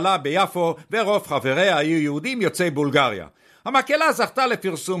שפעלה ביפו ורוב חבריה היו יהודים יוצאי בולגריה. המקהלה זכתה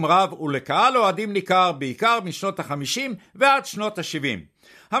לפרסום רב ולקהל אוהדים ניכר בעיקר משנות ה-50 ועד שנות ה-70.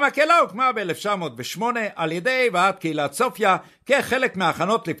 המקהלה הוקמה ב-1908 על ידי ועד קהילת סופיה כחלק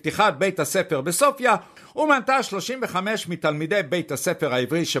מההכנות לפתיחת בית הספר בסופיה, ומנתה 35 מתלמידי בית הספר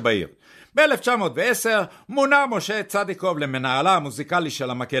העברי שבעיר. ב-1910 מונה משה צדיקוב למנהלה המוזיקלי של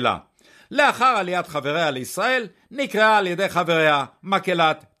המקהלה. לאחר עליית חבריה לישראל נקראה על ידי חבריה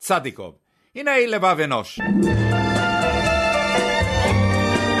מקהלת צדיקוב. הנה היא לבב אנוש.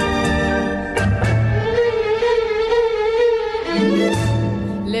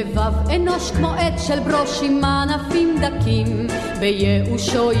 לבב אנוש כמו עת של ברושים ענפים דקים,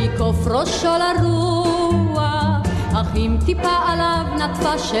 בייאושו יקוף ראשו לרוח, אך אם טיפה עליו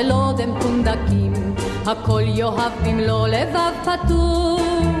נטפה של אודם פונדקים, הכל יאהב במלוא לבב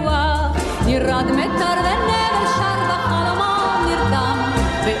פתוח, ירד מטר ונבל שר בחלומו נרדם,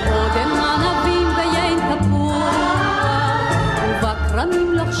 באודם ענבים ויין תפוח,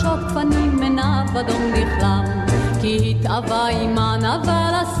 ובקרמים לחשות פנים מנה בדום נכלם, כי התאווה עמה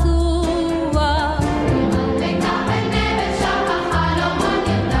נבל אסוח. ביתר ונבל שר בחלומו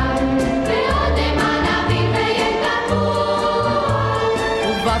נרדם, באודם ענבים ויין תפוח,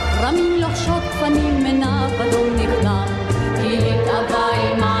 ובקרמים לחשות פנים מנה בדום נכלם, כי התאווה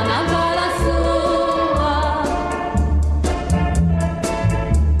עמה נבל אסוח.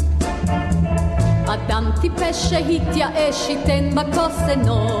 אדם טיפש שהתייאש ייתן בכוס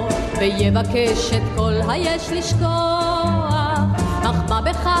עינו, ויבקש את כל היש לשכוח, אך מה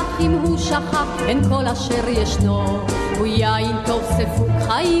בכך אם הוא שכח אין כל אשר ישנו, הוא יין טוב ספוק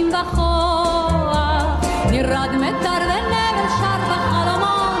חיים וכוח, נרד מטר ונבל שר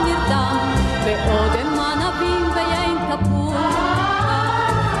בחלומו נרדם, באודם ענבים ויין תפוח,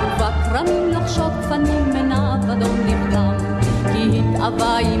 ובקרמים לחשות גפנים מנה בדום נכלם, כי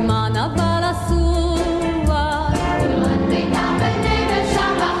התאווה עמה נבל אסוח.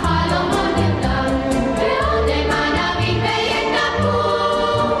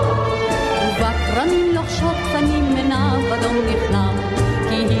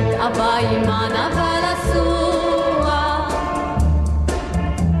 אבא אימן אבל אסוח.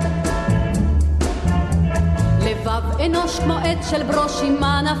 לבב אנוש כמו עת של ברושים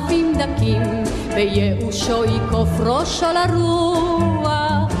ענפים דקים, בייאושו יקוף ראשו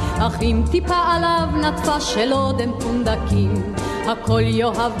לרוח, אך אם טיפה עליו נטפה של אודם פונדקים, הכל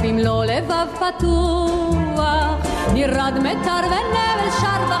יאהב במלוא לבב פתוח, נרד מטר ונבל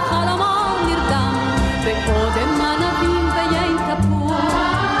שר בחלומו נרדם, באודם ענבים ויין תפוח,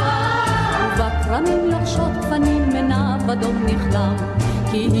 ובקרמים לחשות גפנים מנה בדום נכלם,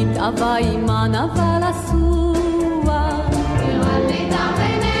 כי התאווה עמן אבל אסוח. נרד מטר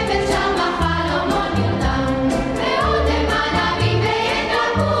ונבל שר בחלומו נרדם, באודם ענבים ויין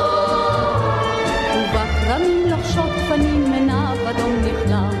תפוח, ובקרמים לחשות גפנים מנה בדום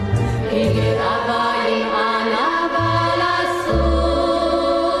נכלם, כי התאווה עמן אבל אסוח.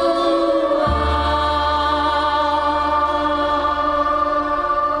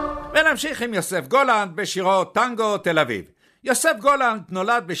 ונמשיך עם יוסף גולנד בשירו טנגו תל אביב. יוסף גולנד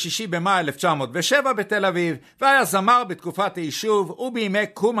נולד ב6 במאי 1907 בתל אביב, והיה זמר בתקופת היישוב ובימי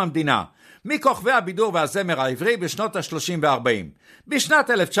קום המדינה, מכוכבי הבידור והזמר העברי בשנות ה-30 וה-40. בשנת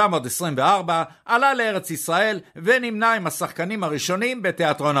 1924 עלה לארץ ישראל ונמנה עם השחקנים הראשונים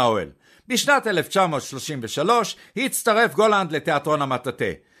בתיאטרון האוהל. בשנת 1933 הצטרף גולנד לתיאטרון המטאטה.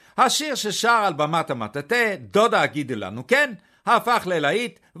 השיר ששר על במת המטאטה, דודה הגידי לנו כן, הפך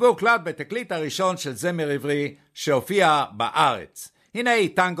ללהיט והוקלט בתקליט הראשון של זמר עברי שהופיע בארץ. הנה היא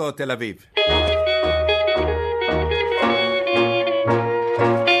טנגו תל אביב.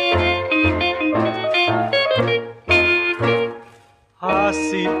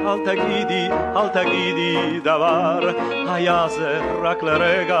 עשי, אל תגידי דבר, היה זה רק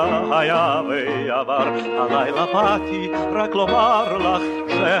לרגע, היה ועבר. הלילה באתי רק לומר לך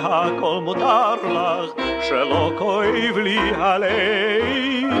שהכל מותר לך, שלא כואב לי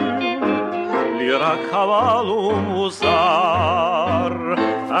הלב, לי רק חבל ומוזר.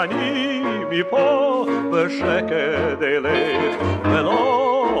 אני מפה בשקט אלך ולא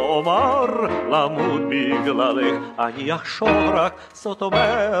אומר למות בגללך. אני אחשוב רק, זאת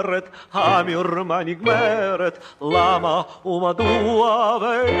אומרת, המרמה נגמרת, למה ומדוע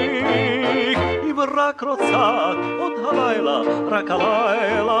ואיך. אם רק רוצה עוד הלילה, רק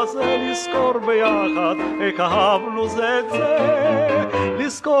הלילה זה לזכור ביחד איך אהבנו זה את זה,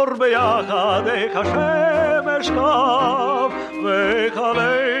 לזכור ביחד איך השמש קם ואיך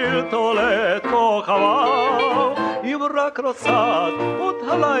הליל תולד כוכביו. אם רק רוצה עוד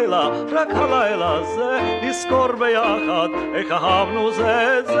הלילה, רק הלילה זה לזכור ביחד איך אהבנו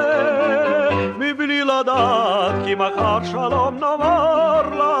זה את זה, מבלי לדעת כי מחר שלום נאמר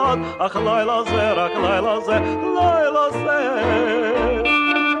לך, אך לילה זה, רק לילה זה, לילה זה.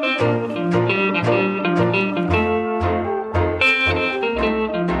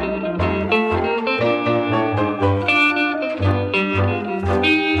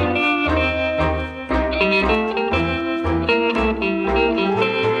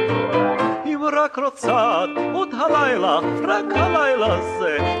 רק רוצה עוד הלילה, רק הלילה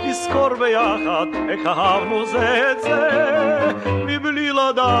זה לזכור ביחד איך אהבנו זה את זה, מבלי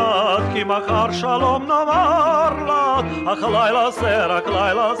לדעת כי מחר שלום נאמר לך, אך לילה זה, רק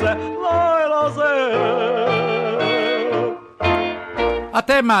לילה זה, לילה זה.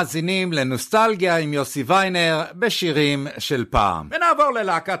 אתם מאזינים לנוסטלגיה עם יוסי ויינר בשירים של פעם. ונעבור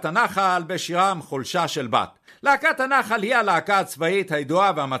ללהקת הנחל בשירם חולשה של בת. להקת הנחל היא הלהקה הצבאית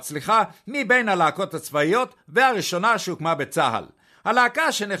הידועה והמצליחה מבין הלהקות הצבאיות והראשונה שהוקמה בצהל.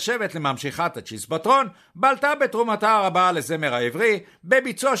 הלהקה שנחשבת לממשיכת הצ'יזבטרון בלטה בתרומתה הרבה לזמר העברי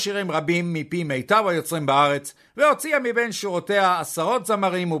בביצוע שירים רבים מפי מיטב היוצרים בארץ והוציאה מבין שורותיה עשרות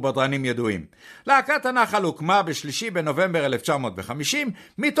זמרים ובדרנים ידועים. להקת הנחל הוקמה ב3 בנובמבר 1950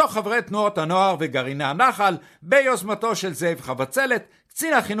 מתוך חברי תנועות הנוער וגרעיני הנחל ביוזמתו של זאב חבצלת,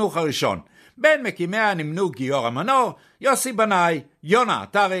 קצין החינוך הראשון. בין מקימיה נמנו גיורא מנור, יוסי בנאי, יונה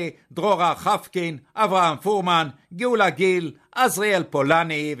עטרי, דרורה חפקין, אברהם פורמן, גאולה גיל, עזריאל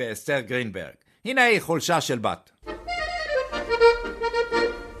פולני ואסתר גרינברג. הנה היא חולשה של בת.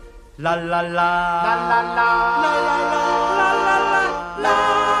 לה לה לה לה לה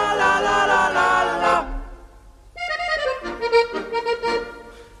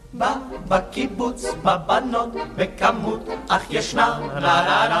בקיבוץ, בבנות, בכמות, אך ישנה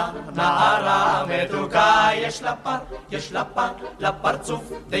נערה מתוקה, יש לה פר,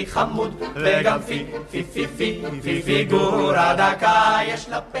 לפרצוף די חמוד, וגם פיגורה דקה,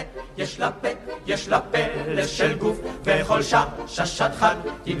 יש לה פלס של גוף, וכל ששת חג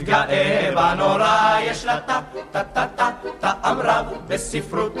תתגאה בנורא, יש לה טעם רב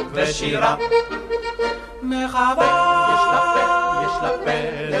בספרות ושירה, מחווה, יש לה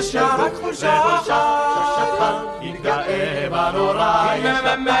פלס של גוף, וכל ששת חג תתגאה בנורא, יש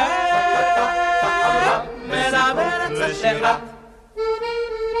לה טעם רב בספרות ושירה.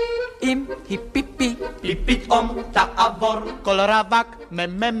 אם היא פיפי, היא פתאום תעבור כל רווק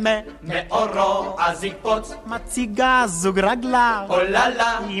מאורו, אז יקפוץ מציגה זוג רגלה,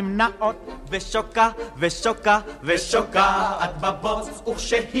 עוללה עם נאות ושוקה עד בבוץ,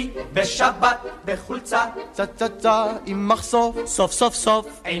 וכשהיא בשבת בחולצה צצצה עם מחשוף, סוף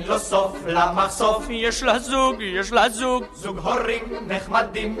אין לו סוף למחשוף, יש לה זוג הורים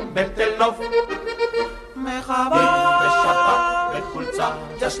נחמדים בתל נוף, מחווה בשבת בחולצה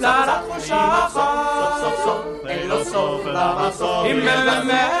יש לה תחושה סוף אין לו סוף למחשוף, יש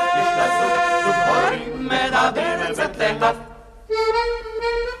לה זוג הורים מדברים בתל נוף.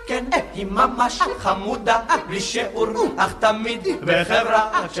 כן, היא ממש חמודה, בלי שיעור, אך תמיד בחברה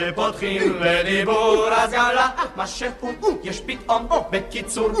שפותחים לדיבור, אז גם לה משהו יש פתאום,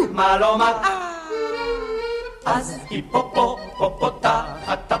 בקיצור, מה לומר? אז היא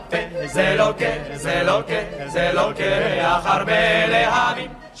פותחת הפה, זה לוקח הרבה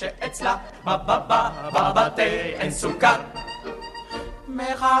להבין, שאצלה בבתי אין סוכר.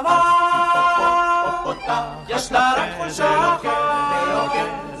 מחווה אותה, יש לה רק חולשה אחת.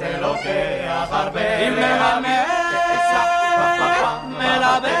 זה לוקח הרבה, אם מאמץ,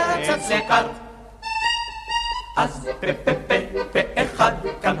 מלבץ את סקר. אז פה אחד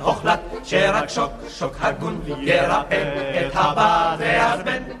כאן הוחלט שרק שוק הגון ירפא את הבא, ואז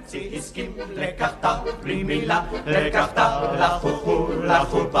בנצי הסכים לקחתה בלי מילה, לקחתה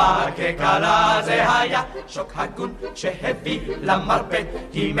לחופה כקלה. זה היה שוק הגון שהביא למרפא,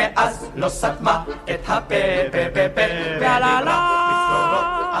 היא מאז לא סתמה את הפה ודיברה בצרורות,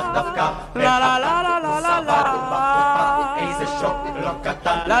 אך דווקא סבר איזה שוק לא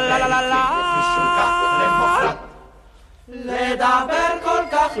קטן, משום כך למוחלט לדבר כל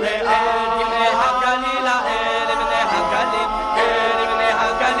כך לאט. לבני הגליל האל, לבני הגליל, לבני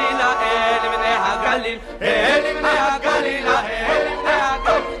הגליל האל, לבני הגליל, לבני הגליל האל, לבני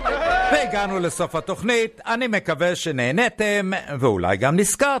הגליל. והגענו לסוף התוכנית, אני מקווה שנהנתם ואולי גם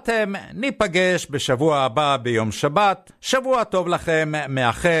נזכרתם. ניפגש בשבוע הבא ביום שבת. שבוע טוב לכם,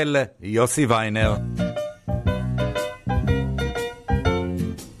 מאחל יוסי ויינר.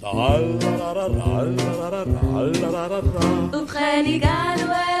 ובכן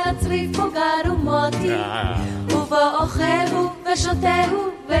הגענו אל הצריף פה גר ומוטי, ובו אוכל הוא ושותה הוא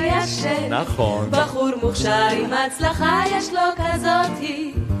וישן. נכון. בחור מוכשר עם הצלחה יש לו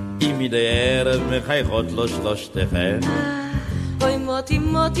כזאתי, אם מדי ערב מחייכות לו שלושתכם. אוי מוטי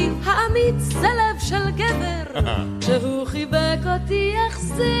מוטי האמיץ זה לב של גבר, כשהוא חיבק אותי אך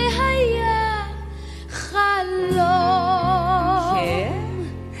זה היה חלום. כן?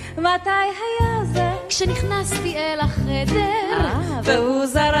 מתי היה זה? כשנכנסתי אל החדר והוא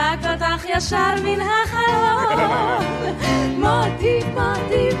זרק אותך ישר מן החלום. מוטי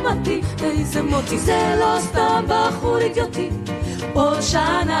מוטי מוטי איזה מוטי, זה לא סתם בחור אידיוטי, עוד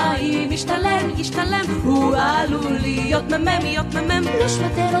שנה אם ישתלם הוא עלול להיות ממם. לא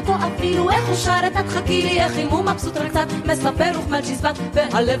שמתן אותו אפילו איך הוא שרת, את חכי לי איך אם הוא מבסוט רק קצת, מספר וכמל צ'יזבט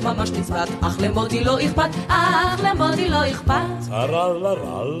והלב ממש נצבט, אך למוטי לא אכפת, אך למוטי לא אכפת.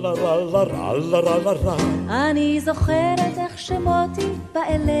 אני זוכרת איך שמוטי בא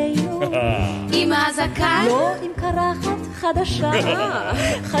אלינו עם הזקן, לא עם קרחת חדשה.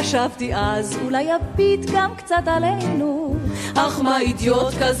 חשבתי אז אולי יביט גם קצת עלינו, אך מה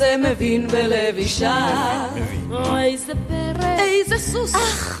אידיוט כזה מבין בלב אישה. איזה פרק, איזה סוס,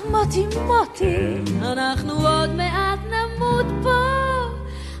 אך מוטי אנחנו עוד מעט נמות פה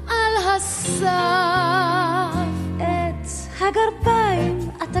על הסף. את הגרביים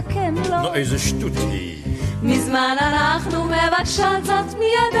אתה כן לא, נו איזה שטות היא, מזמן אנחנו מבקשות זאת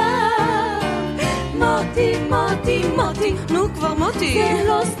מידם. מוטי נו כבר מוטי, זה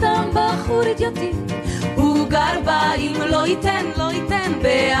לא סתם בחור אידיוטי, הוא גרביים לא ייתן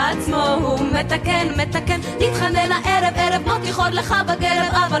בעצמו, הוא מתקן נתחנן הערב מוטי חוד לך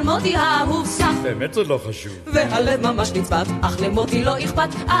בגרב, אבל מוטי האהוב סך באמת זה לא חשוב, והלב ממש נצבט, אך למוטי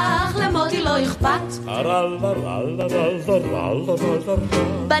לא אכפת.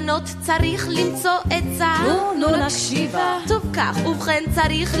 בנות צריך למצוא עצה, נו נקשיבה טוב כך, ובכן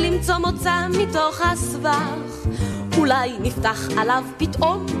צריך למצוא מוצא מתוך הסבך, אולי נפתח עליו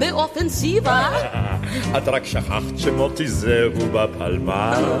פתאום באופנסיבה. את רק שכחת שמוטי זהו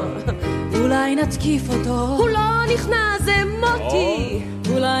בפלמה. אולי נתקיף אותו, הוא לא נכנע זה מוטי,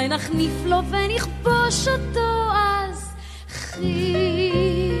 אולי נחניף לו ונכבוש אותו, אז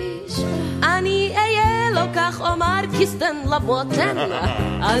חיש אני אהיה לו כך אומר קיסטן לבוטן,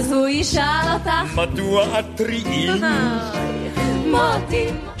 אז הוא ישאל אותך מדוע את טריים. מוטי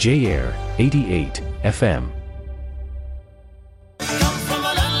J-Air 88 FM.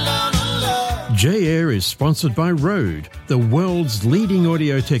 J-Air is sponsored by Rode, the world's leading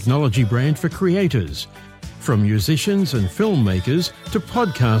audio technology brand for creators. From musicians and filmmakers to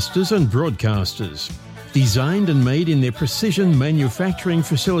podcasters and broadcasters. Designed and made in their precision manufacturing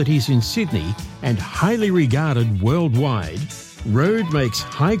facilities in Sydney and highly regarded worldwide, Rode makes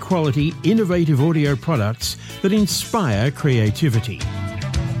high-quality, innovative audio products that inspire creativity.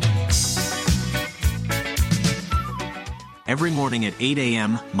 Every morning at 8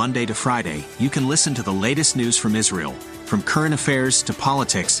 a.m., Monday to Friday, you can listen to the latest news from Israel, from current affairs to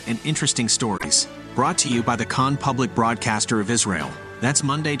politics and interesting stories. Brought to you by the Khan Public Broadcaster of Israel. That's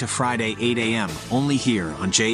Monday to Friday, 8 a.m., only here on J.